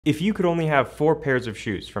If you could only have 4 pairs of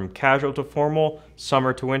shoes, from casual to formal,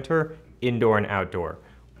 summer to winter, indoor and outdoor,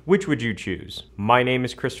 which would you choose? My name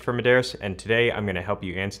is Christopher Medeiros, and today I'm going to help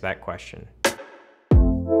you answer that question.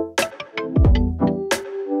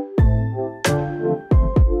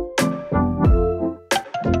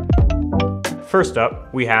 First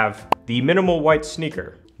up, we have the minimal white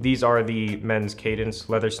sneaker. These are the men's Cadence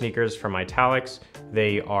leather sneakers from Italics.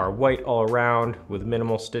 They are white all around with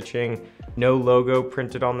minimal stitching, no logo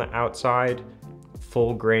printed on the outside,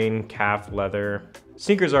 full grain calf leather.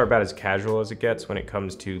 Sneakers are about as casual as it gets when it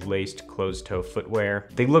comes to laced closed-toe footwear.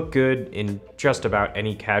 They look good in just about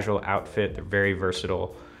any casual outfit. They're very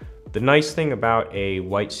versatile. The nice thing about a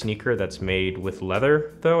white sneaker that's made with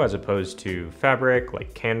leather, though, as opposed to fabric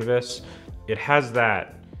like canvas, it has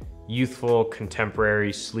that youthful,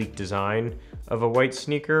 contemporary, sleek design of a white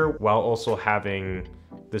sneaker while also having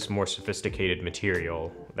this more sophisticated material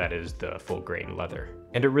that is the full grain leather.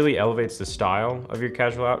 And it really elevates the style of your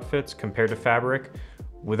casual outfits compared to fabric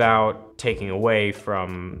without taking away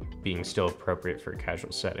from being still appropriate for a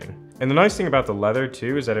casual setting. And the nice thing about the leather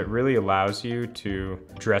too is that it really allows you to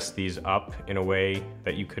dress these up in a way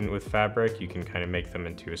that you couldn't with fabric. You can kind of make them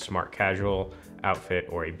into a smart casual outfit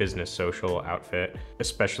or a business social outfit,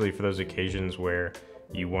 especially for those occasions where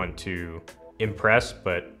you want to impress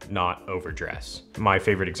but not overdress. My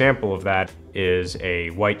favorite example of that is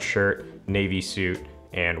a white shirt, navy suit,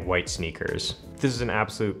 and white sneakers. This is an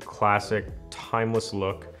absolute classic, timeless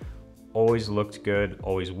look. Always looked good,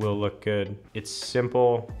 always will look good. It's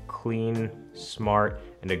simple, clean, smart,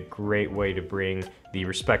 and a great way to bring the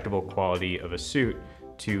respectable quality of a suit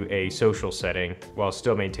to a social setting while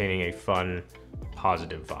still maintaining a fun,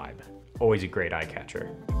 positive vibe. Always a great eye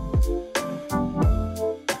catcher.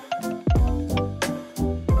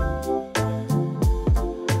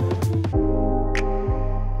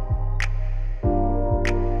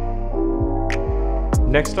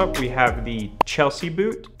 Next up, we have the Chelsea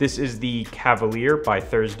boot. This is the Cavalier by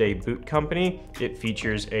Thursday Boot Company. It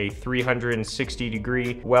features a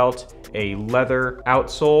 360-degree welt, a leather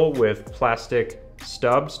outsole with plastic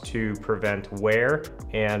stubs to prevent wear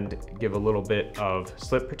and give a little bit of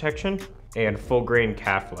slip protection, and full grain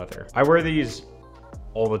calf leather. I wear these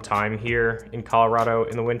all the time here in Colorado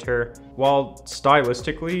in the winter. While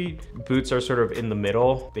stylistically, boots are sort of in the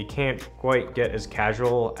middle. They can't quite get as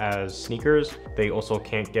casual as sneakers. They also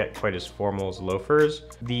can't get quite as formal as loafers.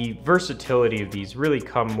 The versatility of these really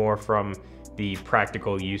come more from the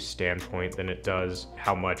practical use standpoint than it does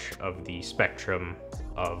how much of the spectrum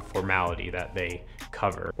of formality that they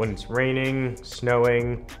cover. When it's raining,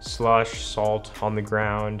 snowing, slush, salt on the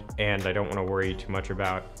ground, and I don't want to worry too much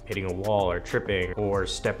about hitting a wall or tripping or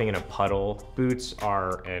stepping in a puddle, boots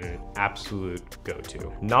are an absolute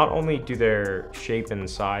go-to. Not only do their shape and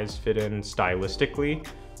size fit in stylistically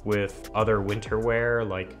with other winter wear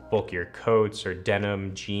like bulkier coats or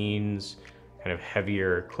denim, jeans, kind of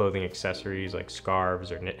heavier clothing accessories like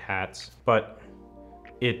scarves or knit hats, but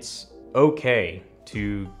it's okay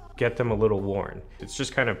to get them a little worn. It's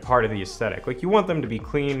just kind of part of the aesthetic. Like, you want them to be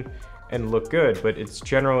clean and look good, but it's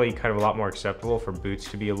generally kind of a lot more acceptable for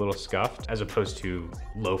boots to be a little scuffed as opposed to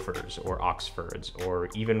loafers or Oxfords or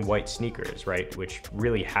even white sneakers, right? Which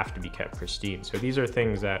really have to be kept pristine. So these are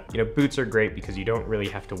things that, you know, boots are great because you don't really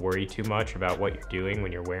have to worry too much about what you're doing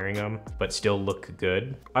when you're wearing them, but still look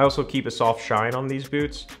good. I also keep a soft shine on these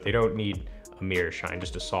boots. They don't need a mirror shine,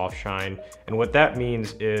 just a soft shine. And what that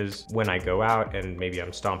means is when I go out and maybe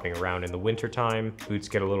I'm stomping around in the winter time, boots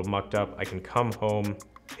get a little mucked up, I can come home,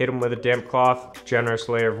 hit them with a damp cloth, generous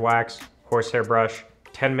layer of wax, horsehair brush,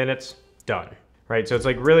 10 minutes, done. Right, so it's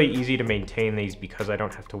like really easy to maintain these because I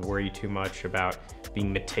don't have to worry too much about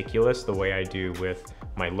being meticulous the way I do with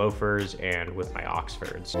my loafers and with my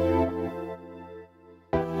Oxfords.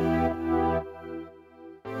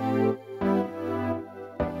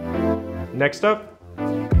 Next up,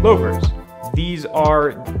 loafers. These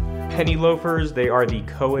are penny loafers. They are the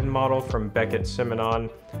Cohen model from Beckett Simonon.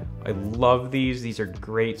 I love these. These are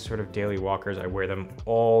great sort of daily walkers. I wear them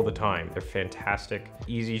all the time. They're fantastic.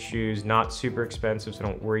 Easy shoes, not super expensive, so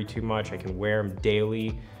don't worry too much. I can wear them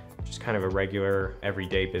daily. Just kind of a regular,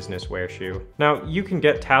 everyday business wear shoe. Now, you can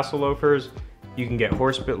get tassel loafers. You can get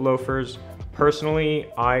horsebit loafers.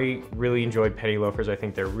 Personally, I really enjoy penny loafers. I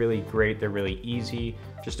think they're really great. They're really easy.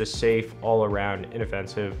 Just a safe, all-around,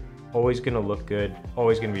 inoffensive, always gonna look good,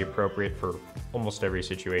 always gonna be appropriate for almost every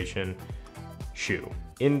situation shoe.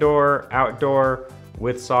 Indoor, outdoor,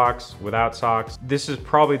 with socks, without socks. This is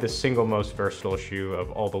probably the single most versatile shoe of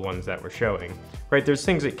all the ones that we're showing, right? There's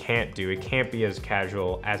things it can't do. It can't be as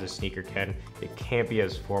casual as a sneaker can. It can't be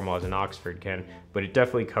as formal as an Oxford can, but it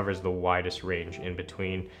definitely covers the widest range in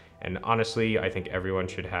between. And honestly, I think everyone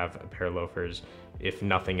should have a pair of loafers, if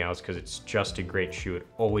nothing else, because it's just a great shoe. It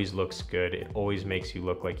always looks good. It always makes you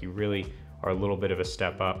look like you really are a little bit of a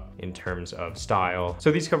step up in terms of style.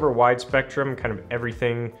 So these cover a wide spectrum, kind of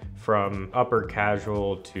everything from upper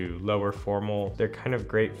casual to lower formal. They're kind of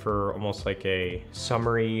great for almost like a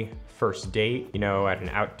summery first date, you know, at an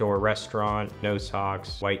outdoor restaurant, no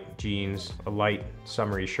socks, white jeans, a light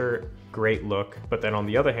summery shirt. Great look. But then on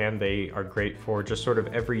the other hand, they are great for just sort of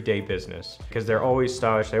everyday business because they're always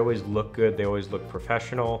stylish, they always look good, they always look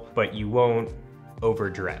professional, but you won't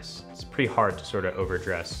overdress. It's pretty hard to sort of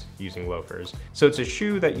overdress using loafers. So it's a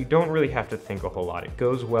shoe that you don't really have to think a whole lot. It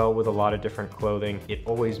goes well with a lot of different clothing. It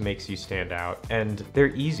always makes you stand out, and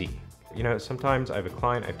they're easy. You know, sometimes I have a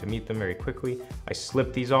client, I have to meet them very quickly. I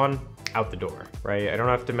slip these on, out the door, right? I don't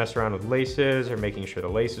have to mess around with laces or making sure the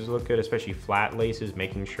laces look good, especially flat laces,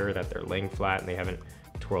 making sure that they're laying flat and they haven't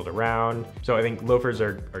twirled around. So I think loafers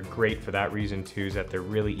are great for that reason too, is that they're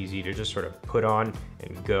really easy to just sort of put on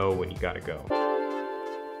and go when you gotta go.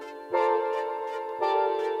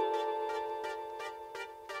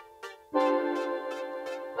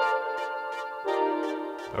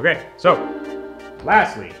 Okay, so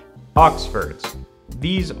lastly, Oxfords.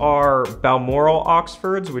 These are Balmoral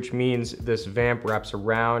Oxfords, which means this vamp wraps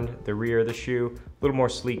around the rear of the shoe. A little more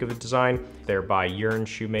sleek of a design. They're by Yearn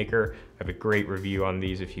Shoemaker. I have a great review on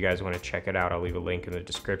these. If you guys want to check it out, I'll leave a link in the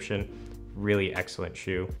description. Really excellent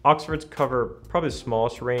shoe. Oxfords cover probably the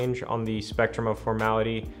smallest range on the spectrum of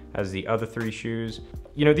formality as the other three shoes.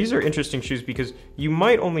 You know, these are interesting shoes because you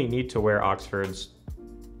might only need to wear Oxfords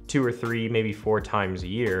 2 or 3, maybe 4 times a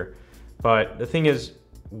year. But the thing is,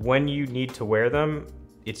 when you need to wear them,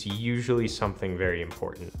 it's usually something very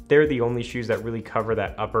important. They're the only shoes that really cover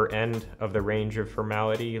that upper end of the range of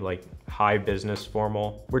formality, like high business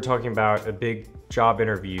formal. We're talking about a big job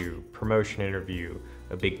interview, promotion interview,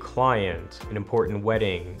 a big client, an important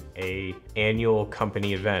wedding, an annual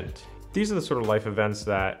company event. These are the sort of life events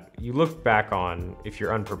that you look back on if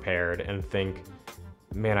you're unprepared and think,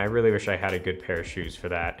 man, I really wish I had a good pair of shoes for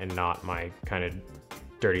that and not my kind of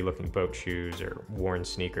dirty looking boat shoes or worn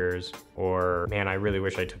sneakers. Or man, I really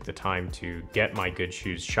wish I took the time to get my good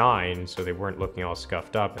shoes shine so they weren't looking all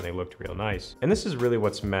scuffed up and they looked real nice. And this is really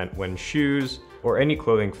what's meant when shoes, or any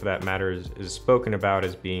clothing for that matter, is spoken about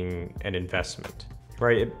as being an investment,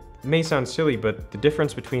 right? It may sound silly, but the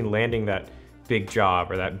difference between landing that big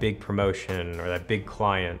job or that big promotion or that big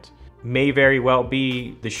client may very well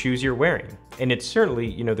be the shoes you're wearing. And it's certainly,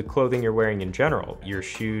 you know, the clothing you're wearing in general. Your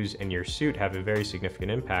shoes and your suit have a very significant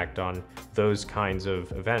impact on those kinds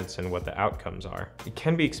of events and what the outcomes are. It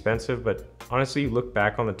can be expensive, but honestly, look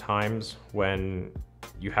back on the times when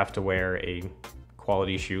you have to wear a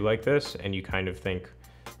quality shoe like this and you kind of think,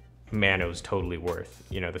 man, it was totally worth,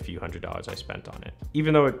 you know, the few $100s I spent on it.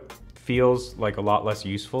 Even though it feels like a lot less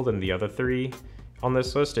useful than the other three on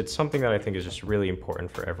this list, it's something that I think is just really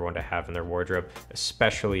important for everyone to have in their wardrobe,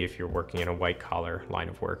 especially if you're working in a white collar line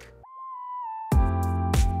of work.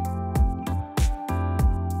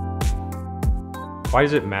 Why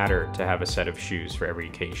does it matter to have a set of shoes for every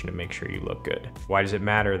occasion to make sure you look good? Why does it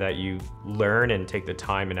matter that you learn and take the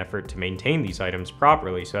time and effort to maintain these items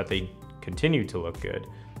properly so that they continue to look good?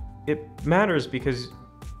 It matters because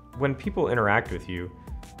when people interact with you,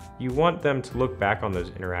 you want them to look back on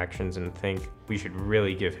those interactions and think, we should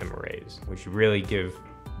really give him a raise. We should really give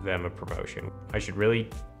them a promotion. I should really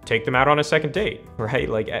take them out on a second date, right?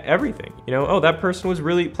 Like everything, you know, oh, that person was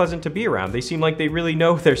really pleasant to be around. They seem like they really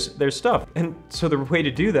know their stuff. And so the way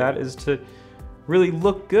to do that is to really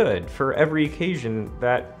look good for every occasion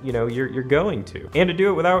that, you know, you're going to, and to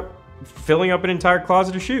do it without filling up an entire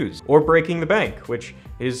closet of shoes or breaking the bank, which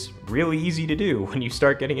is really easy to do when you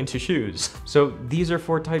start getting into shoes. So these are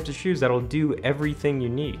 4 types of shoes that'll do everything you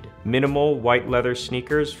need. Minimal white leather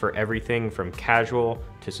sneakers for everything from casual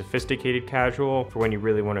to sophisticated casual, for when you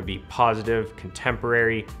really want to be positive,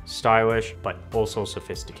 contemporary, stylish, but also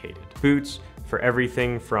sophisticated. Boots for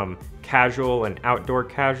everything from casual and outdoor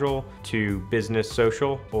casual to business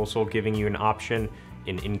social, also giving you an option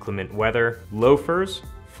in inclement weather. Loafers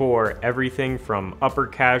for everything from upper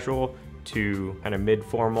casual to kind of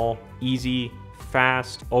mid-formal, easy,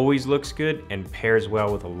 fast, always looks good, and pairs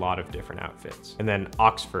well with a lot of different outfits. And then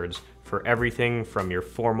Oxfords for everything from your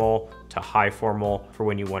formal to high formal, for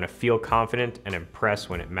when you want to feel confident and impress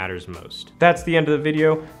when it matters most. That's the end of the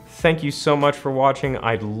video. Thank you so much for watching.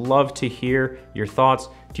 I'd love to hear your thoughts.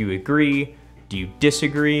 Do you agree? Do you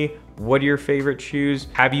disagree? What are your favorite shoes?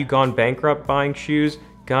 Have you gone bankrupt buying shoes?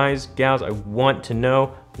 Guys, gals, I want to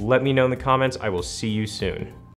know. Let me know in the comments. I will see you soon.